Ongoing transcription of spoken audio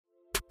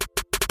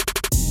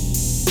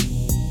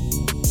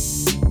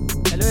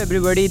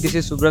everybody, this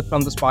is Subrat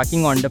from the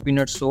Sparking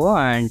Entrepreneur Show,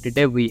 and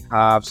today we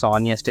have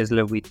Sonja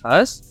Stetzler with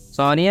us.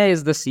 Sonja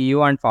is the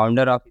CEO and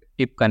founder of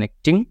Tip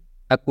Connecting,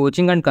 a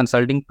coaching and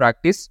consulting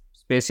practice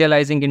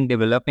specializing in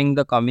developing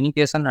the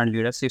communication and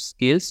leadership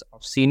skills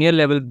of senior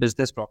level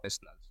business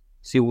professionals.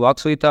 She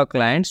works with her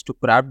clients to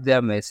craft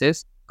their message,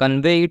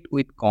 convey it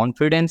with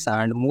confidence,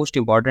 and most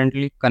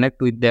importantly, connect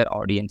with their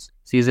audience.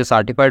 She is a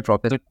certified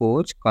professional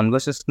coach,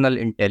 conversational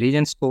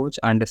intelligence coach,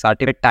 and a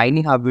certified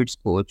tiny habits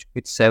coach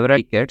with several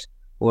decades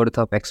worth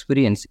of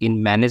experience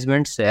in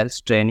management,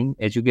 sales, training,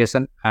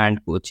 education, and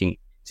coaching.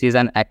 She is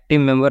an active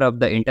member of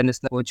the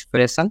International Coach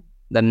Federation,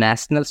 the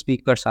National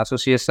Speakers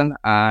Association,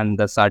 and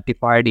the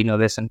Certified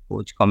Innovation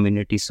Coach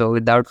community. So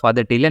without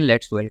further delay,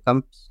 let's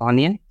welcome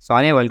Sonja.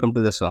 Sonja, welcome to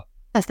the show.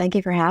 Yes, thank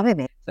you for having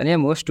me. Sonja,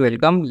 most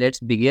welcome.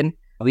 Let's begin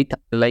with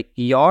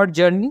your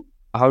journey.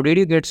 How did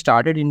you get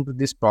started into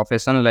this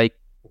profession?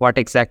 What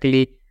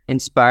exactly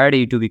inspired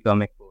you to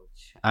become a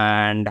coach,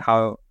 and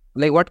how,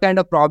 what kind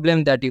of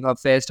problem that you have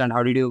faced, and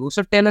how did you?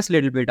 So tell us a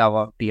little bit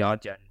about your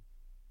journey.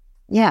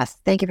 Yes,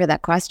 thank you for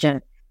that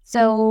question.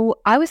 So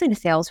I was in a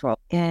sales role,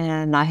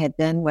 and I had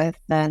been with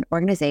an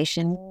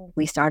organization.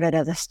 We started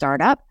as a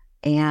startup,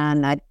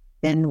 and I'd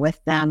been with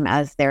them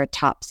as their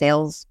top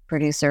sales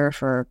producer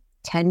for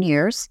 10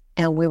 years,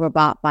 and we were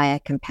bought by a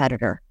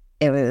competitor.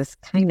 It was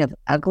kind of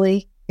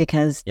ugly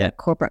because the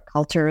corporate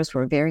cultures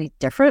were very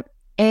different.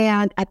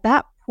 And at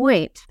that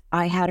point,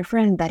 I had a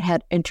friend that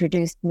had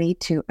introduced me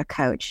to a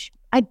coach.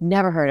 I'd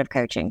never heard of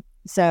coaching.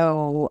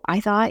 So I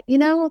thought,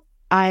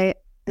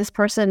 this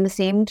person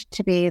seemed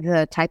to be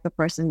the type of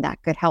person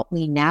that could help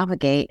me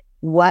navigate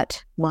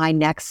what my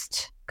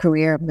next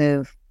career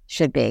move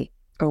should be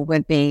or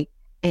would be.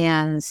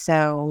 And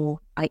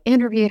so I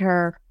interviewed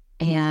her,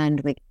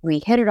 and we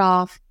hit it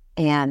off,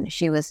 and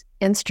she was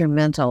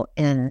instrumental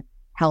in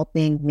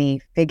helping me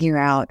figure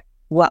out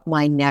what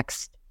my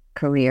next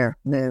career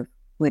move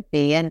would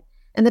be. And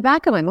in the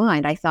back of my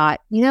mind, I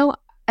thought,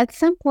 at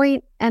some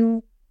point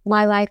in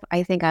my life,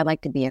 I think I'd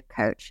like to be a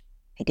coach.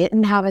 I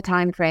didn't have a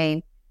time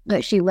frame,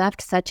 but she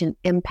left such an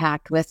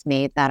impact with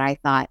me that I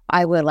thought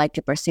I would like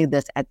to pursue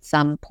this at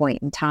some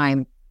point in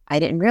time. I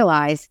didn't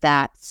realize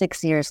that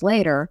 6 years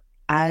later,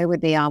 I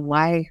would be on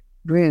my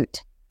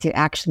route to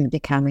actually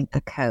becoming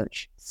a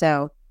coach.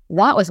 So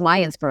that was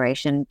my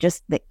inspiration,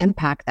 just the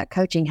impact that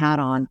coaching had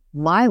on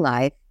my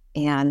life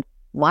and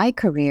my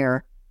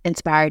career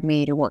inspired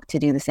me to want to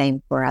do the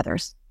same for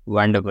others.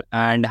 Wonderful.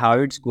 And how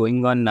it's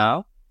going on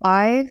now?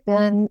 I've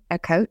been a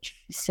coach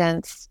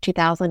since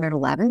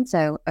 2011,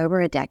 so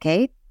over a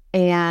decade.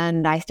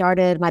 And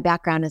my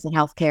background is in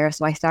healthcare,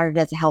 so I started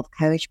as a health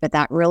coach, but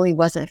that really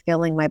wasn't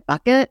filling my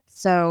bucket.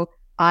 So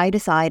I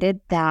decided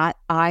that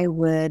I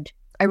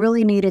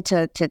really needed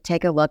to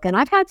take a look. And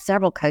I've had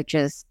several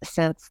coaches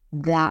since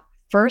that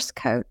first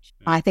coach.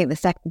 I think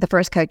the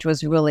first coach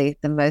was really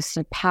the most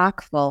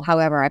impactful.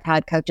 However, I've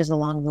had coaches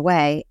along the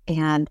way.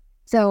 And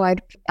so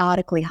I'd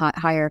periodically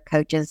hire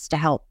coaches to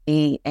help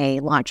me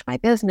launch my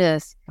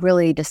business,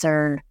 really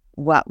discern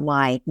what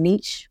my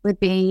niche would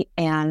be.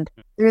 And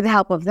through the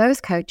help of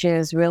those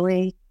coaches,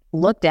 really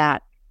looked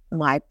at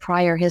my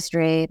prior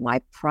history,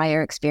 my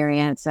prior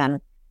experience,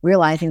 and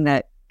realizing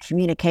that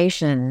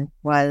communication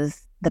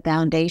was the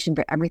foundation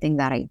for everything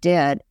that I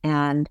did.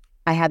 And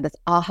I had this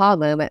aha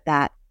moment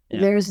that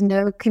there's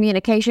no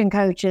communication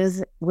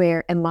coaches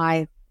in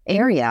my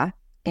area.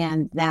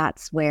 And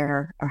that's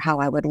how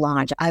I would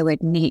launch. I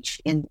would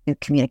niche into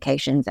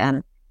communications.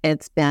 And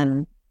it's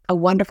been a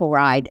wonderful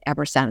ride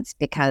ever since,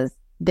 because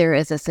there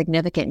is a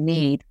significant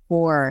need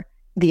for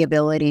the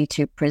ability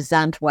to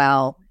present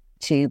well,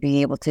 to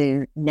be able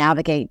to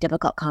navigate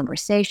difficult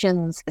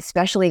conversations,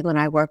 especially when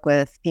I work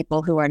with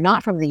people who are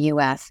not from the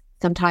U.S.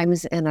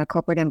 Sometimes in a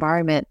corporate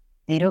environment,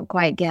 they don't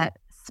quite get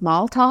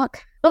small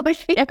talk,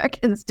 which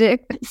Americans do.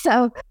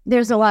 So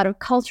there's a lot of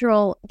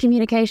cultural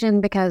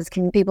communication because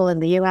people in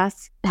the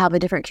U.S. have a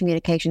different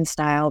communication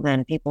style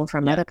than people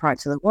from other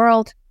parts of the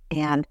world.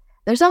 And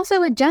there's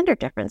also a gender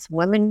difference.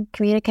 Women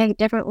communicate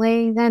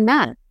differently than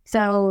men.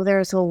 So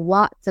there's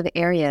lots of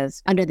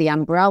areas under the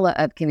umbrella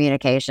of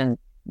communication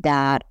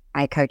that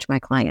I coach my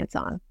clients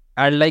on.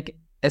 And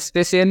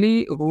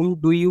especially whom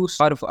do you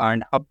serve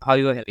and how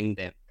you are helping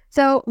them?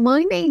 So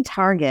my main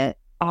target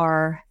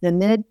are the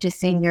mid to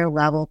senior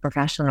level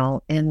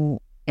professional in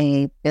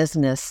a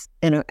business,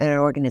 in an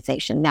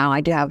organization. Now,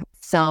 I do have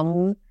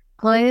some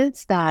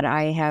clients that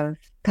I have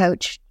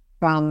coached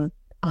on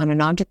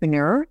an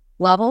entrepreneur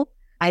level.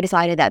 I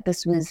decided that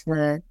this was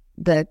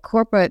the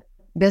corporate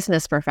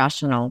business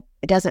professional.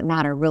 It doesn't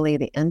matter really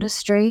the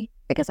industry,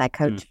 because I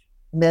coach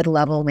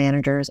mid-level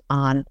managers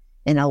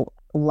in a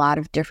lot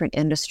of different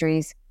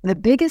industries. The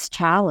biggest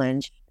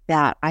challenge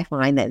that I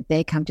find that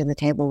they come to the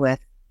table with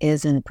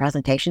is in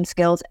presentation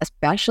skills,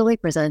 especially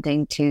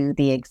presenting to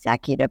the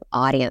executive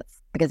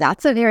audience, because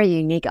that's a very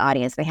unique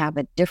audience. They have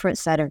a different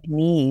set of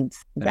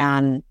needs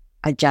than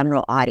a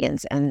general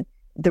audience. And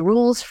the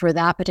rules for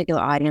that particular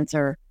audience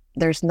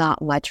there's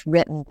not much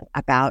written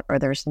about, or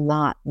there's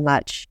not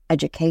much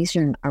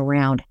education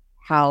around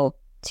how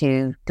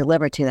to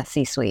deliver to the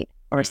C-suite.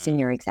 or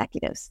senior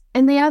executives.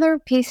 And the other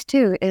piece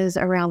too is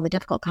around the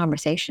difficult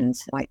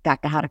conversations. Like I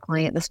had a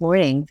client this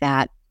morning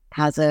that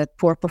has a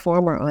poor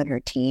performer on her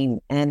team,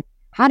 and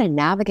how to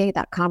navigate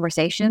that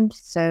conversation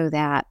so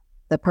that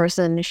the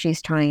person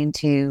she's trying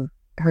to,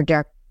 her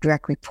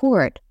direct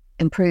report,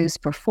 improves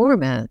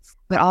performance,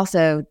 but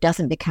also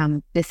doesn't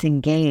become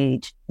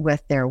disengaged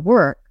with their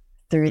work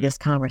through this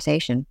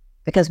conversation.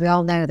 Because we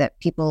all know that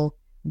people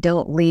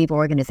don't leave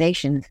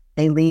organizations,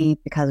 they leave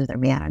because of their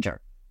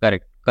manager.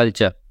 Correct.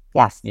 Culture.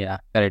 Yes. Yeah,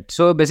 correct.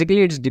 So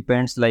basically it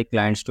depends like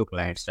clients to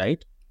clients,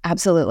 right?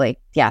 Absolutely.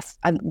 Yes.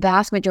 A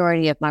vast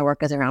majority of my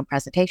work is around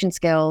presentation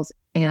skills.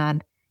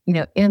 And,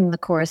 in the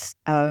course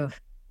of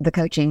the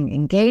coaching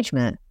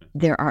engagement,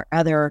 there are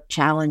other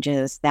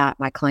challenges that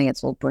my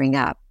clients will bring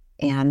up,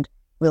 and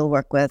we'll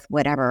work with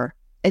whatever.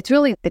 It's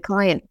really the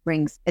client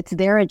brings, it's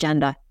their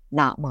agenda,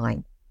 not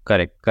mine.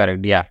 Correct.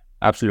 Yeah,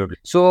 absolutely.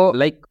 So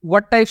like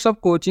what types of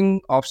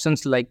coaching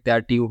options like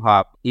that you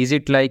have? Is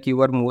it like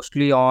you are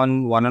mostly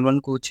on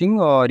one-on-one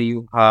coaching, or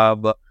you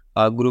have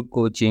a group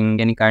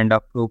coaching, any kind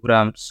of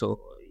program?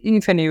 So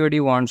if anybody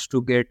wants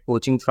to get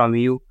coaching from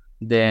you,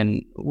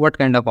 then what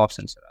kind of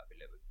options are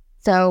available?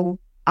 So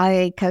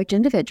I coach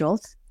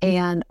individuals,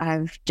 and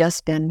I've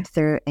just been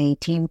through a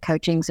team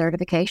coaching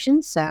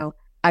certification. So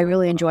I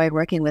really enjoy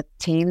working with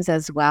teams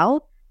as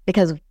well,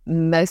 because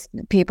most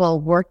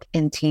people work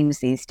in teams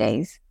these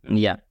days.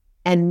 Yeah.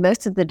 And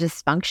most of the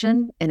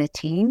dysfunction in a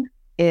team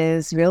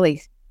is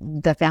really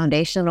the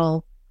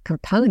foundational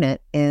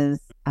component is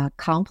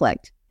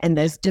conflict. And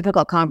those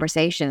difficult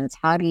conversations,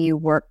 how do you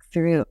work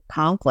through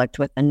conflict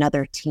with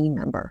another team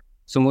member?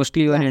 So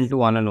mostly you are Yes. into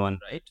one-on-one,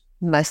 right?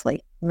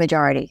 Mostly,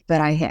 majority, but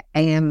I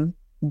am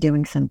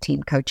doing some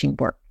team coaching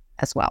work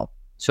as well.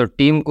 So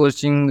team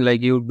coaching,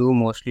 like you do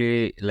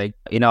mostly like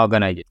in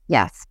organization.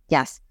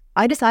 Yes.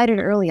 I decided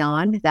early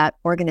on that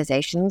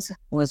organizations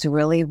was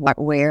really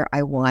where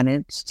I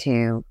wanted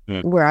to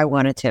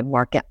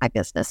market my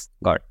business.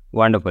 Got it.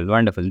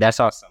 Wonderful. That's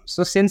awesome.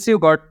 So since you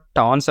got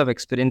tons of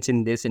experience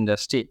in this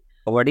industry,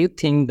 what do you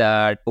think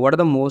that what are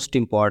the most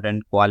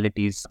important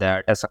qualities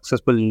that a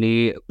successful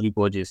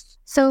coach is?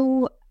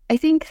 So I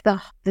think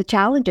the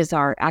challenges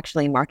are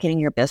actually marketing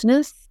your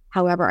business.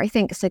 However, I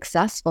think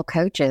successful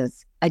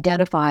coaches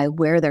identify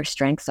where their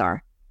strengths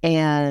are,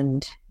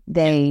 and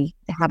they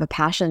have a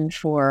passion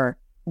for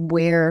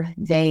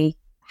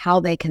how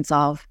they can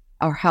solve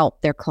or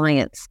help their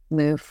clients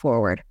move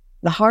forward.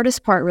 The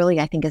hardest part really,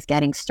 I think, is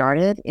getting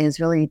started, is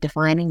really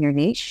defining your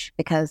niche,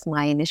 because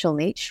my initial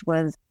niche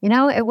was,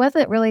 it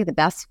wasn't really the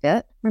best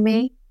fit for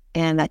me.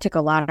 And that took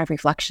a lot of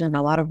reflection,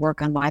 a lot of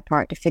work on my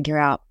part to figure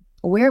out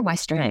where are my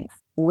strengths?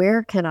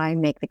 Where can I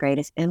make the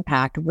greatest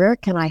impact? Where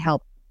can I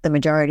help the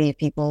majority of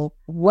people?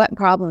 What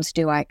problems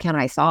can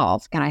I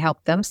solve? Can I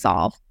help them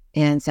solve?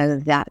 And so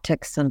that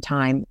took some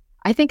time.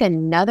 I think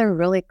another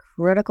really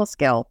critical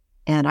skill,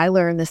 and I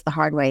learned this the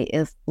hard way,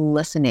 is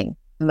listening.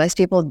 Most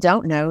people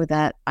don't know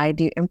that I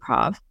do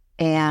improv,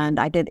 and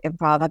I did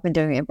improv. I've been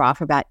doing improv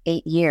for about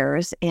 8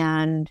 years,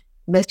 and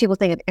most people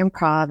think of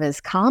improv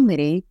as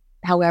comedy.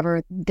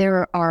 However,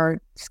 there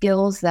are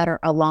skills that are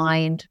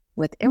aligned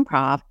with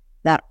improv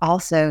that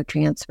also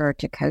transfer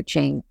to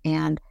coaching.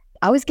 And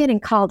I was getting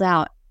called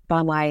out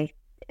by my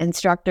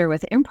instructor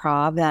with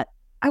improv that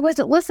I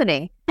wasn't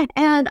listening.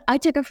 And I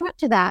took offense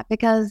to that,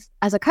 because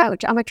as a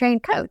coach, I'm a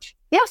trained coach.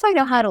 Yes, I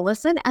know how to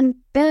listen. And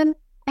then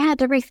I had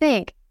to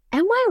rethink,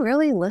 am I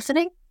really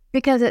listening?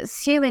 Because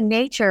it's human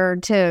nature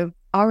to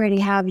already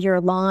have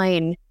your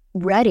line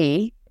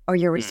ready or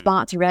your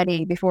response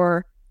ready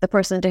before the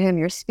person to whom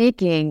you're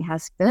speaking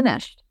has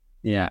finished.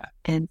 Yeah.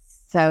 And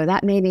so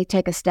that made me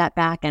take a step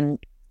back and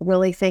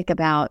really think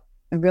about,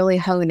 really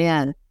hone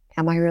in,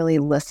 am I really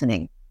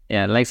listening?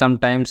 Yeah, like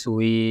sometimes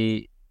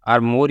we are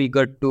more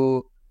eager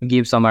to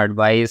give some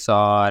advice,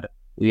 or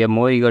we are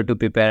more eager to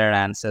prepare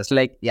answers.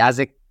 Like as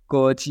a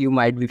coach, you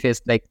might be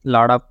faced like a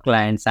lot of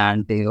clients,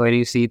 and where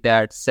you see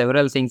that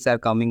several things are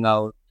coming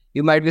out,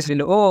 you might be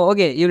saying, oh,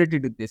 okay, you need to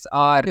do this.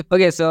 Or,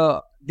 okay,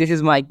 so this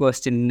is my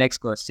question, next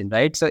question,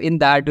 right? So in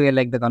that way,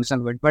 like the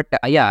conversation went. But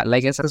yeah,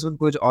 like a successful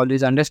coach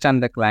always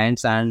understand the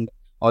clients and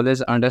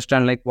always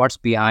understand like what's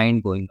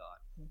behind going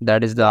on.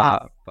 That is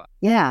the...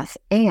 Yes.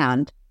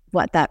 And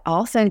what that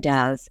also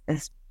does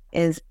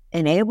is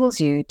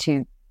enables you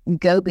to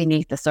go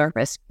beneath the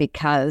surface,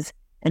 because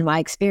in my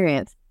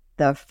experience,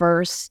 the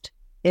first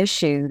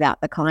issue that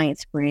the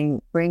clients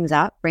brings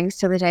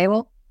to the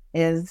table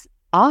is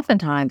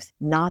oftentimes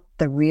not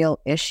the real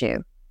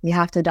issue. You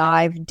have to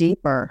dive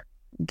deeper,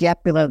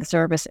 get below the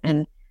surface,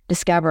 and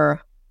discover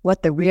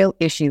what the real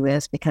issue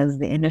is, because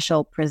the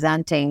initial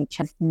presenting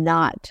is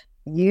not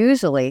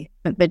usually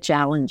the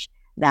challenge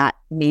that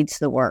needs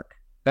the work.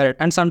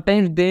 Correct. And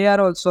sometimes they are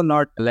also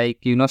not like,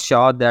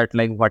 sure that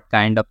like what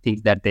kind of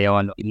things that they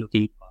are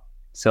looking for.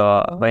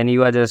 So when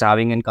you are just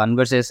having a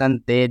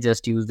conversation, they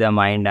just use their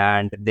mind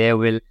and they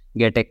will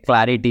get a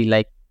clarity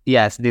like,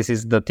 yes, this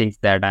is the things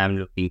that I'm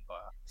looking for.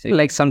 So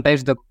like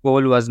sometimes the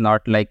goal was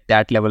not like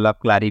that level of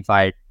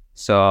clarified.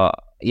 So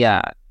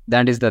yeah,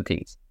 that is the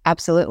things.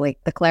 Absolutely.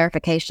 The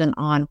clarification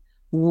on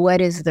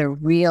what is the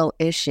real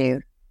issue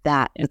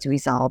that it's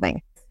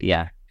resolving.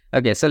 Yeah.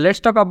 Okay. So let's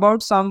talk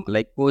about some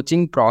like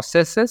coaching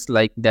processes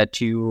like that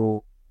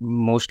you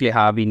mostly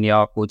have in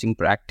your coaching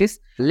practice.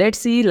 Let's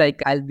see,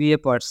 like I'll be a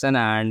person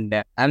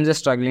and I'm just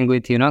struggling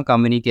with,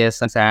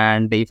 communications.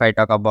 And if I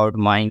talk about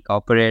my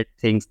corporate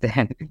things,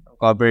 then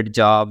corporate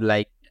job,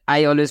 like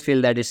I always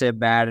feel that it's a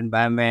bad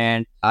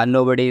environment.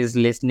 Nobody is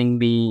listening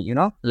me,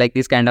 like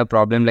this kind of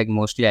problem, like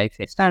mostly I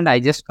faced. And I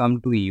just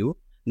come to you.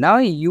 Now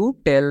you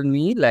tell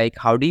me, like,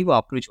 how do you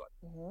approach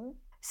it?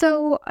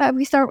 So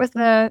we start with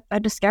a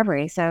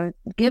discovery. So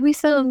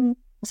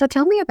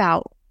tell me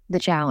about the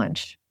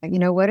challenge.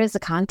 What is the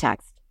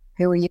context?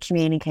 Who are you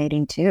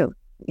communicating to?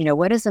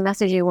 What is the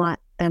message you want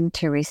them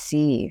to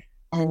receive?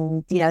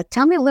 And,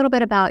 tell me a little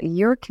bit about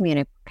your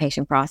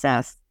communication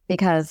process,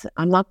 because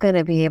I'm not going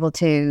to be able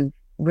to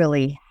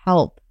really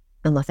help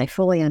unless I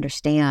fully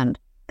understand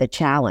the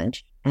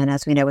challenge. And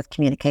as we know with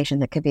communication,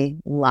 there could be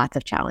lots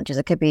of challenges.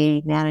 It could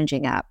be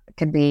managing up. It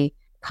could be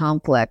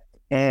conflict.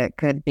 It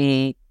could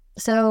be...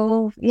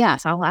 So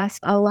yes, I'll ask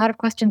a lot of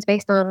questions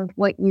based on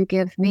what you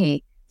give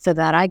me so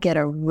that I get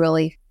a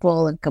really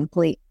full and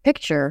complete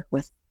picture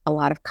with a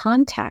lot of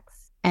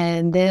context.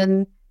 And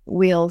then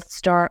we'll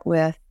start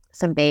with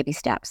some baby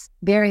steps,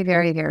 very,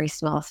 very, very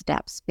small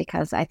steps,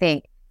 because I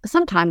think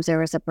sometimes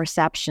there is a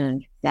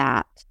perception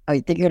that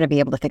they're going to be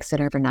able to fix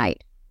it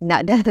overnight.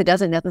 It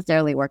doesn't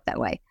necessarily work that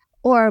way.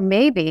 Or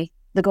maybe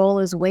the goal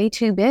is way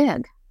too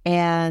big.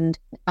 And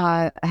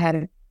I had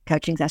a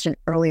coaching session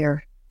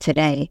earlier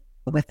today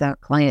with a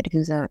client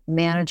who's a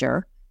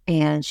manager,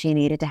 and she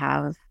needed to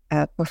have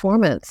a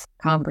performance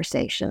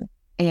conversation.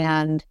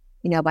 And,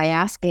 by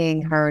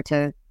asking her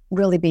to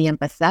really be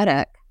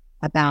empathetic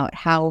about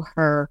how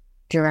her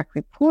direct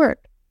report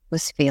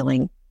was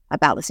feeling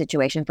about the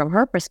situation from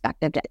her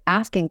perspective, to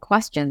asking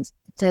questions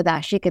so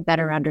that she could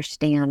better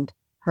understand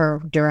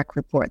her direct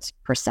report's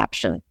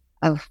perception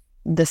of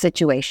the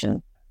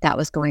situation that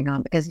was going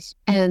on.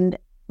 And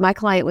my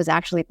client was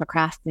actually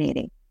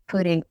procrastinating,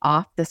 putting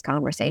off this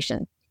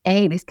conversation.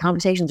 These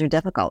conversations are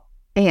difficult,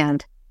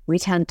 and we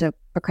tend to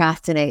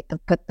procrastinate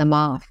and put them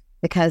off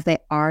because they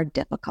are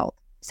difficult.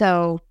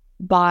 So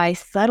by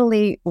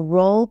subtly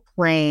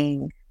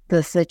role-playing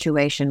the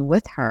situation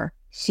with her,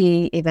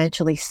 she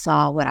eventually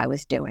saw what I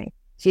was doing.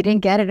 She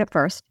didn't get it at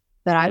first,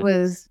 but I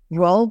was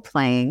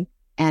role-playing.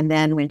 And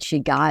then when she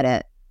got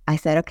it, I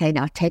said, okay,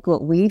 now take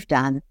what we've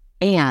done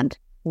and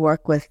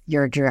work with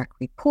your direct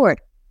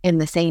report in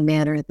the same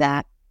manner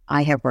that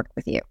I have worked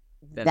with you.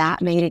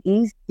 That made it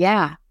easy.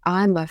 Yeah.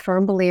 I'm a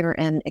firm believer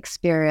in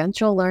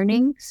experiential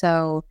learning.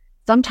 So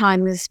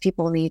sometimes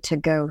people need to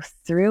go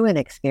through an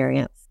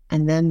experience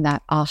and then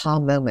that aha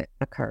moment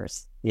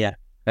occurs. Yeah,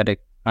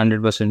 correct.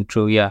 100%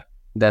 true. Yeah,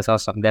 that's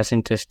awesome. That's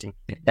interesting.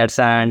 That's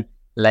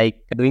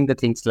like doing the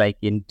things like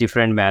in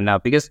different manner,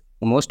 because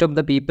most of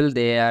the people,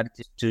 they are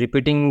just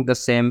repeating the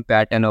same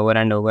pattern over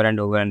and over and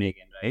over and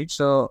again, right?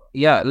 So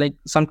yeah, like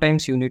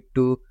sometimes you need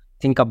to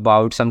think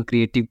about some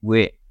creative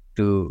way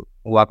to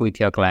work with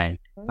your client.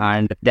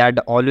 And that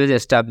always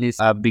establish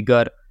a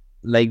bigger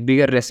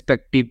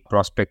respective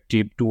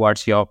perspective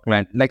towards your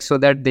client, like so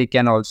that they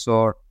can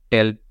also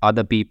tell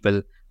other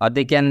people, or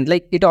they can,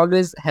 like, it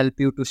always help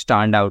you to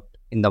stand out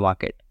in the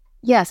market.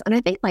 Yes. And I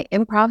think my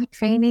improv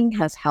training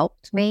has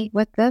helped me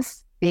with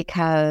this,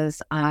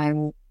 because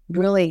when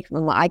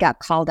I got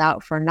called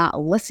out for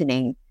not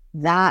listening,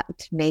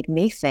 that made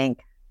me think.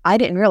 I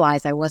didn't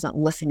realize I wasn't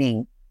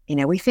listening.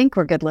 We think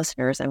we're good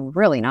listeners and we're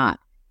really not.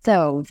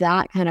 So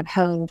that kind of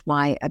honed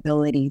my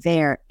ability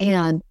there.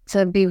 And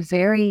to be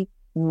very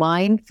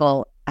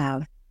mindful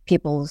of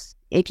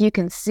if you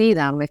can see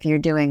them, if you're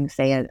doing,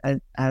 say,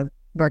 a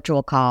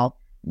virtual call,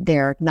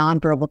 their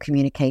nonverbal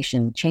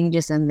communication,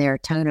 changes in their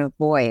tone of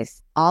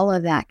voice, all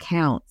of that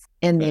counts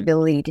in the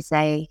ability to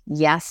say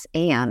yes.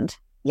 And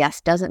yes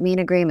doesn't mean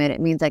agreement.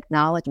 It means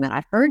acknowledgement.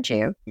 I've heard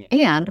you. Yeah.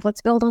 And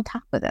let's build on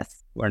top of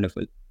this.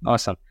 Wonderful.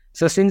 Awesome.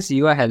 So since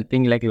you are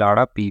helping like a lot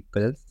of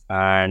people,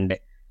 and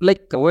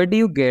like, where do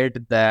you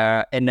get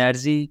the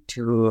energy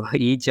to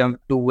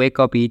wake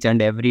up each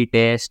and every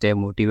day, stay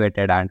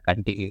motivated and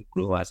continue to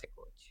grow as a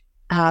coach?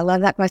 I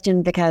love that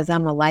question, because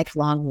I'm a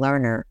lifelong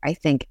learner. I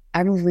think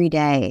every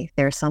day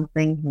there's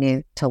something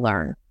new to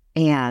learn.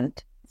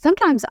 And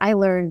sometimes I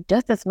learn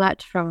just as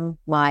much from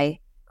my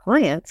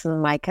clients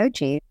and my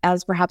coaching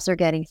as perhaps they're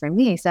getting from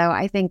me. So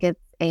I think it's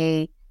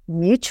a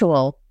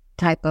mutual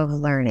type of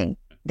learning.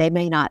 They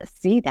may not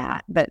see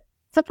that, but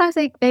sometimes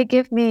they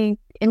give me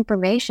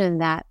information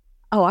that,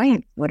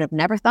 I would have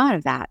never thought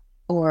of that,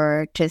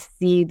 or to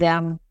see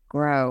them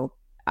grow.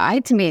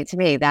 To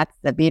me, that's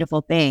the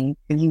beautiful thing.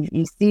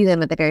 You see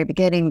them at the very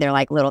beginning, they're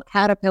like little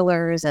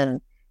caterpillars, and,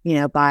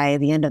 by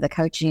the end of the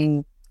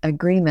coaching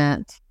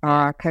agreement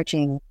or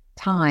coaching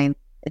time,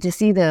 to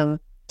see them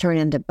turn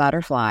into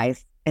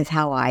butterflies is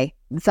how I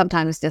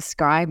sometimes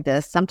describe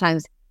this.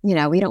 Sometimes, we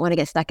don't want to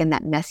get stuck in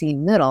that messy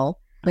middle,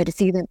 but to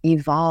see them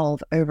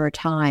evolve over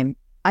time.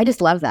 I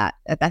just love that.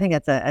 I think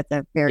it's a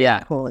very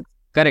cool.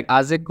 Correct.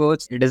 As a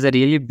coach, it is a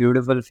really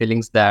beautiful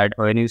feelings that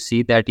when you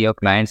see that your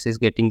clients is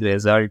getting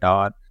result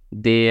or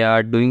they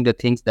are doing the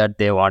things that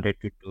they wanted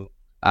to do.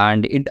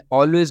 And it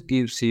always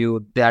gives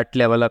you that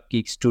level of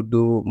kicks to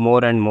do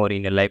more and more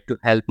in your life, to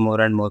help more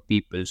and more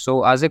people.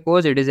 So as a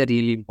coach, it is a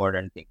really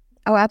important thing.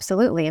 Oh,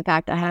 absolutely. In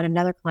fact, I had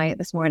another client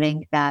this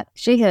morning that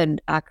she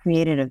had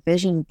created a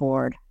vision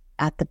board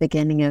at the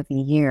beginning of the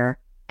year.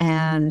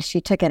 And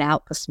she took it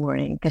out this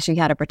morning because she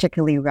had a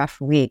particularly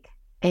rough week.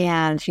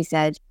 And she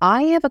said,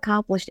 I have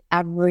accomplished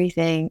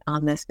everything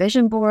on this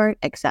vision board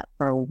except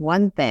for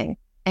one thing.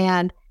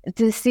 And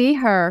to see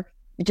her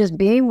just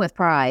being with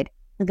pride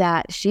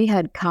that she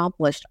had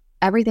accomplished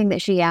everything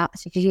that she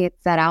had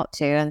set out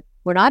to, and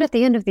we're not at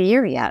the end of the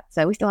year yet,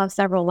 so we still have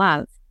several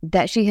months,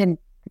 that she had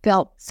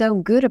felt so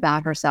good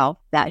about herself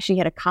that she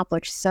had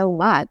accomplished so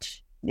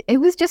much. It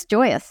was just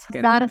joyous,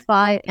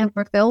 satisfied, and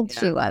fulfilled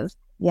she was.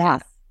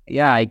 Yes.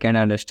 Yeah, I can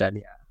understand.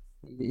 Yeah.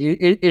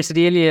 It's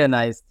really a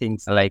nice thing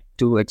like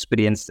to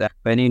experience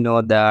when you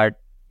know that,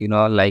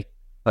 like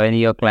when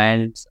your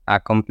clients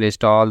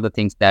accomplished all the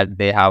things that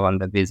they have on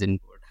the vision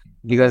board.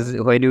 Because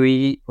when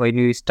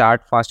we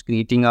start first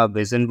creating our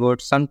vision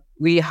board,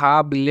 we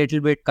have a little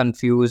bit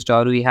confused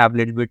or we have a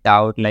little bit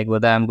doubt like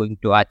whether I'm going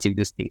to achieve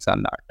these things or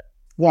not.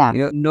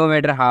 Yeah. No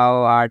matter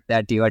how hard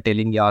that you are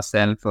telling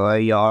yourself or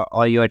you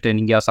are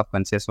telling your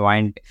subconscious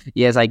mind,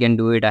 yes, I can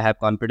do it, I have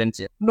confidence.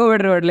 No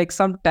matter what, like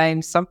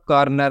sometimes some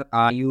corner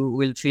you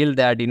will feel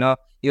that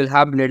you'll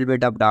have a little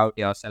bit of doubt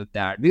yourself,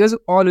 that because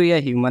all we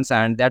are humans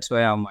and that's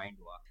why our mind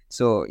works.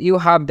 So you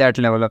have that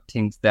level of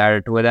things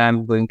that whether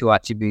I'm going to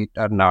achieve it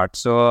or not.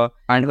 So,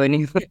 and when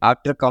you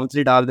after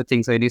complete all the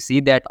things, when you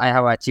see that I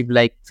have achieved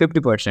like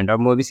 50% or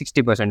maybe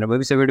 60% or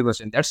maybe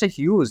 70%, that's a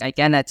huge. I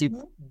can achieve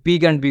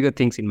big and bigger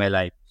things in my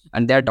life.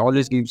 And that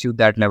always gives you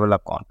that level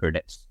of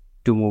confidence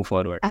to move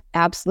forward.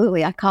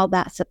 Absolutely. I call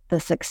that the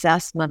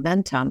success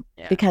momentum,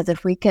 because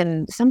if we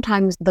can,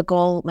 sometimes the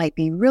goal might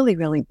be really,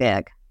 really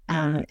big.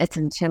 It's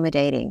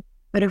intimidating.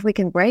 But if we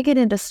can break it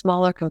into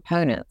smaller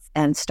components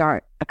and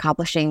start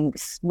accomplishing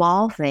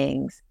small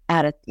things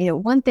at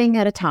one thing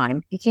at a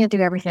time, you can't do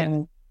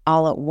everything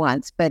all at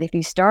once. But if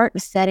you start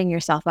setting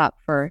yourself up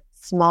for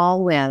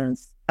small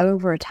wins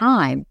over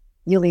time,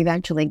 you'll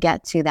eventually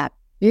get to that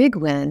big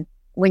win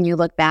when you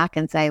look back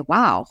and say,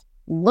 wow,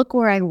 look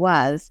where I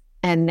was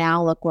and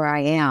now look where I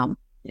am.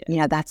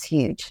 That's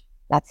huge.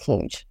 That's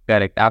huge.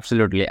 Correct.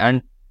 Absolutely.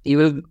 And you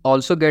will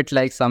also get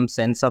like some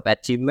sense of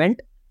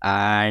achievement.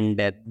 And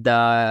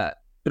the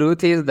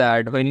truth is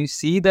that when you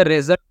see the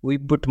result, we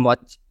put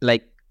much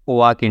like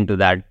work into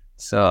that.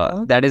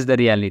 So that is the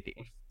reality.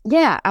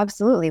 Yeah,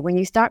 absolutely. When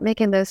you start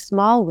making those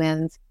small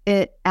wins,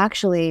 it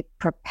actually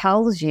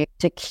propels you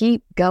to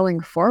keep going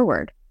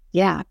forward.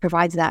 Yeah, it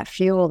provides that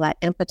fuel, that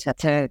impetus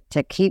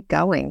to keep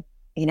going,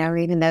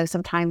 even though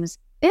sometimes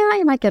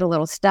you might get a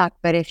little stuck.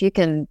 But if you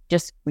can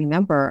just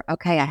remember,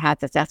 okay, I had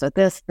success with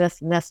this, this,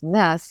 and this, and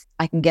this,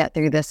 I can get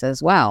through this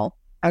as well.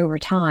 Over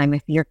time,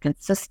 if you're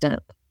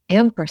consistent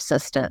and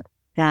persistent,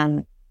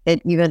 then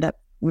you end up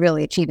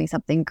really achieving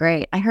something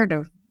great. I heard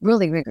a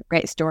really, really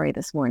great story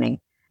this morning.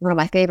 One of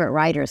my favorite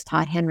writers,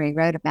 Todd Henry,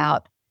 wrote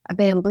about a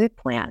bamboo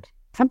plant.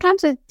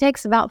 Sometimes it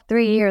takes about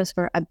 3 years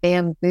for a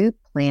bamboo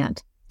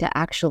plant to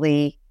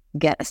actually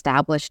get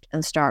established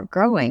and start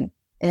growing.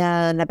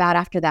 And about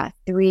after that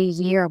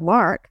 3-year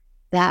mark,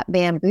 that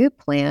bamboo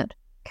plant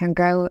can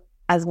grow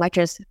as much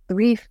as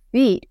 3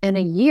 feet in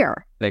a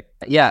year.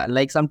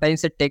 Like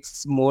sometimes it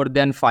takes more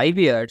than 5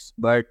 years,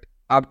 but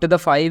after the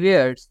 5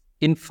 years,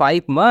 in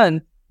 5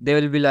 months, they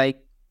will be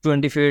like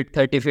 20 feet,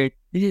 30 feet,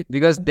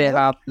 because they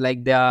have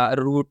like their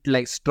root,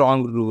 like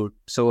strong root.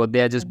 So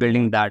they are just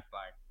building that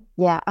part.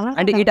 Yeah.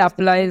 And it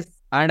applies,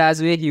 and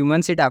as we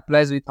humans, it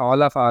applies with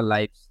all of our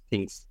life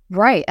things.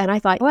 Right. And I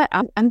thought,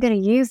 I'm going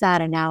to use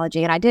that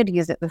analogy. And I did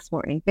use it this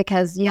morning,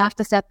 because you have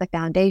to set the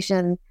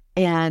foundation.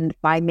 And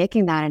by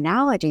making that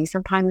analogy,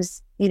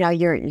 sometimes,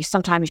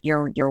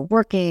 you're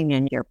working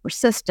and you're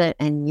persistent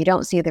and you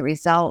don't see the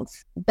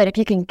results. But if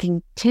you can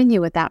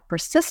continue with that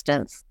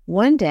persistence,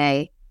 one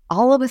day,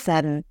 all of a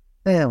sudden,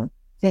 boom,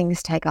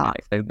 things take off.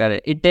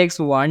 It takes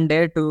one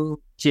day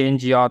to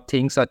change your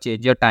things or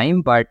change your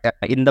time. But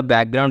in the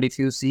background, if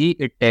you see,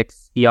 it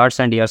takes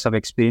years and years of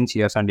experience,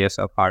 years and years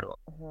of hard work.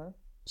 Mm-hmm.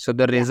 So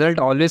the result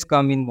always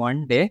come in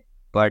one day.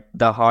 But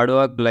the hard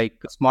work,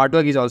 like smart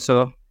work is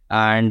also,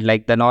 and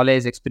like the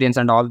knowledge, experience,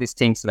 and all these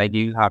things, like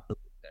you have to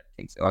put that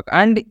things work.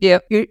 And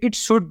it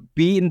should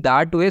be in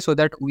that way so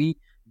that we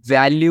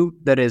value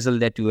the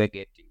result that you are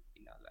getting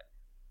in our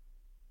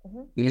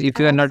life. Mm-hmm. If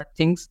you are not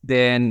things,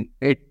 then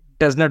it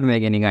does not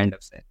make any kind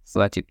of sense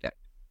to achieve that.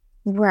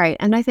 Right.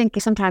 And I think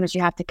sometimes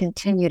you have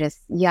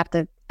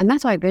to and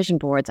that's why vision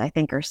boards, I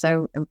think, are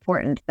so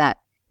important, that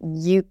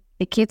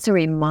it keeps a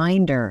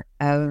reminder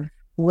of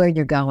where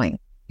you're going.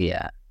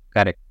 Yeah,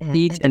 correct.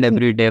 Each and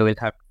every day will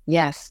have.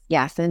 Yes.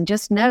 And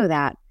just know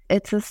that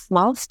it's the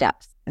small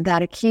steps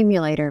that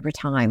accumulate over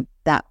time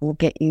that will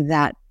get you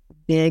that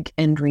big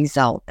end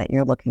result that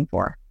you're looking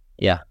for.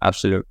 Yeah,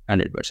 absolutely.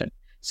 100%.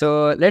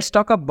 So let's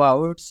talk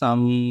about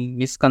some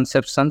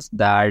misconceptions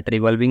that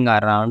revolving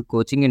around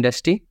coaching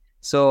industry.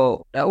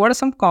 So what are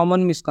some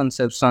common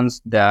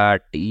misconceptions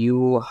that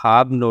you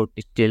have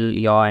noticed till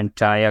your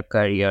entire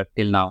career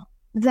till now?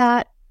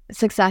 That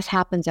success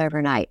happens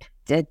overnight.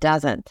 It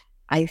doesn't.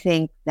 I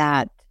think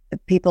that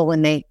people,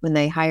 when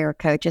they hire a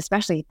coach,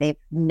 especially if they've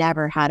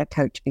never had a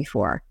coach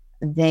before,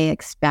 they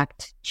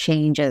expect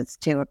changes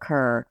to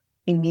occur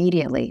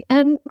immediately.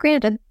 And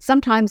granted,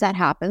 sometimes that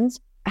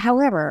happens.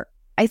 However,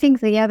 I think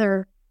the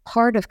other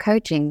part of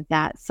coaching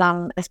that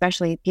some,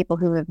 especially people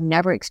who have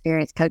never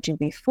experienced coaching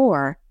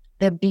before,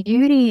 the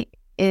beauty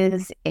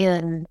is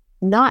in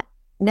not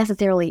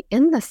necessarily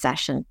in the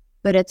session,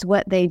 but it's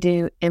what they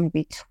do in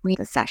between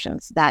the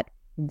sessions that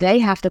they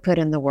have to put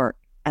in the work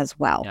as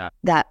well. Yeah.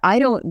 That I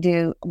don't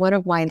do. One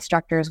of my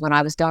instructors, when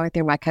I was going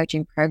through my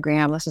coaching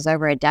program, this was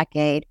over a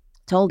decade,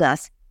 told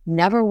us,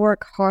 never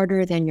work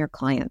harder than your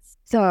clients.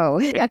 So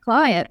a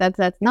client that's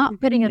not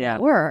putting in the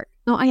work,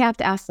 no, I have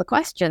to ask the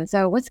question.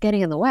 So what's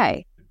getting in the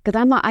way?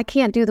 Because I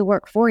can't do the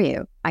work for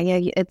you.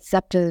 It's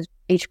up to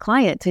each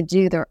client to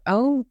do their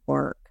own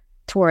work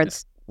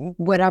towards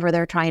whatever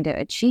they're trying to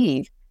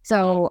achieve.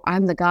 So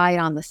I'm the guide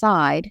on the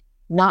side,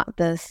 not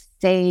the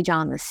sage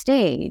on the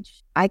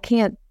stage. I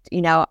can't,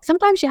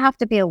 sometimes you have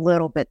to be a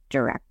little bit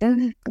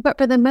directive, but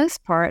for the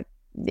most part,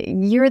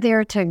 you're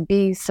there to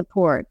be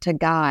support, to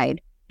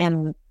guide,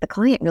 and the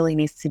client really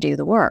needs to do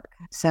the work.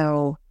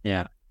 So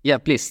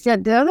please. So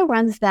the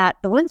ones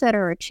that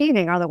are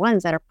achieving are the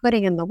ones that are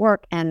putting in the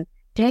work and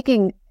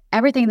taking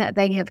everything that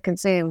they have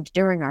consumed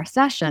during our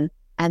session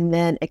and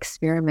then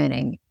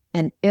experimenting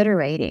and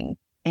iterating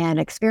and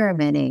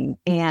experimenting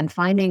and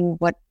finding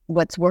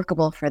what's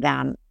workable for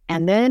them.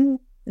 And then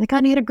they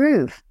kind of hit a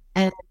groove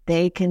and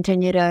they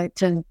continue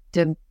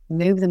to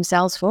move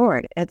themselves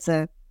forward. It's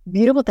a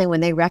beautiful thing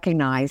when they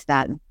recognize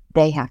that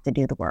they have to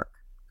do the work.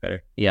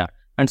 Correct. Yeah.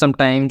 And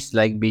sometimes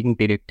like being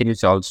directive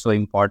is also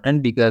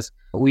important because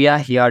we are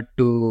here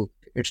to,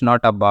 it's not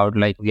about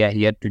like we are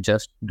here to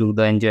just do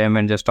the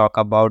enjoyment, just talk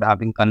about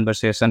having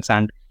conversations,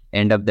 and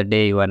end of the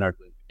day you are not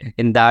doing it.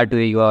 In that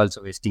way you are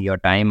also wasting your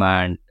time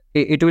and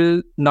it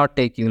will not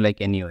take you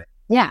like anywhere.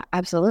 Yeah,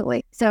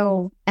 absolutely.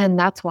 So, and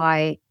that's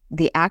why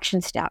the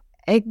action step,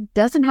 it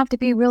doesn't have to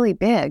be really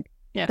big,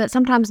 but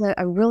sometimes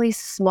a really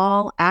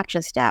small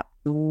action step.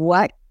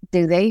 What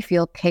do they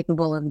feel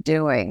capable of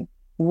doing?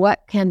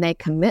 What can they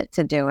commit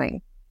to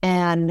doing?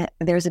 And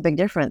there's a big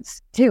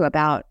difference too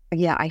about,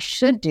 I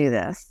should do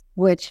this,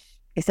 which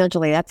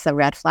essentially that's a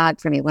red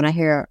flag for me when I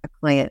hear a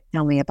client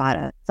tell me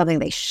about something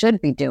they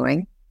should be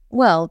doing.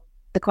 Well,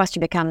 the question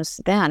becomes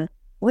then,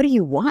 what do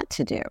you want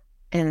to do?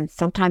 And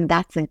sometimes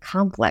that's in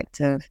conflict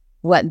of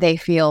what they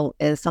feel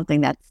is something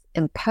that's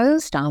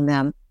imposed on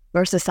them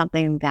versus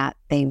something that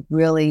they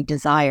really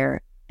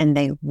desire and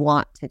they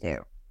want to do.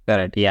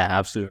 Correct. Yeah,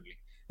 absolutely.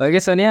 Okay,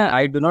 Sonia,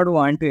 I do not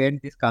want to end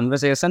this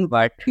conversation,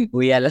 but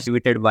we are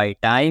limited by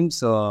time.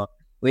 So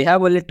we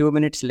have only 2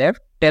 minutes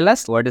left. Tell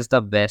us what is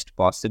the best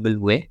possible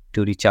way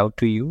to reach out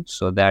to you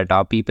so that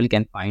our people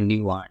can find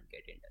you and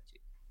get in touch with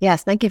you.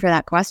 Yes, thank you for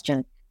that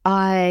question.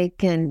 They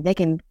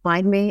can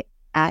find me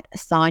at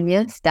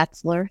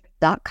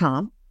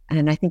sonjastetzler.com.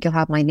 And I think you'll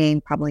have my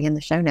name probably in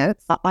the show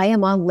notes. I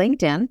am on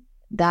LinkedIn.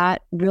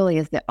 That really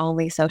is the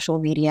only social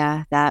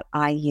media that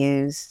I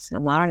use.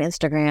 I'm not on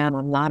Instagram.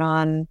 I'm not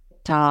on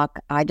TikTok.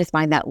 I just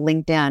find that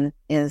LinkedIn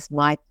is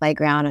my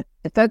playground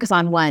to focus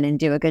on one and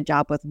do a good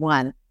job with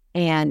one.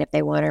 And if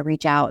they want to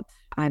reach out,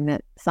 I'm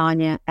at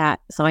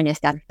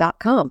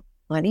sonjastetzler.com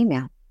on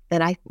email.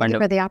 And I thank you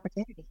for the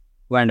opportunity.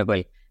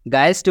 Wonderful.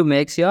 Guys, to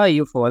make sure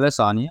you follow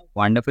Sonia,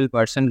 wonderful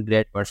person,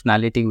 great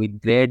personality with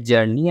great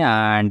journey,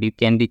 and you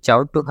can reach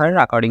out to her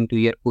according to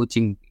your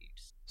coaching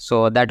needs.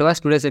 So that was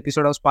today's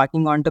episode of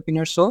Sparking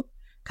Entrepreneur Show.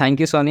 Thank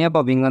you, Sonia,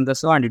 for being on the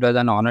show, and it was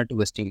an honor to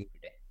hosting you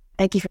today.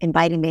 Thank you for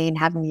inviting me and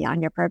having me on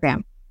your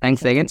program.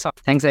 Thanks again,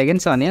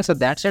 Sonia. So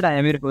that's it. I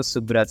am your host,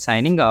 Subrat,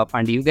 signing off,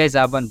 and you guys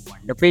have a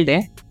wonderful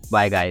day.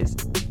 Bye, guys.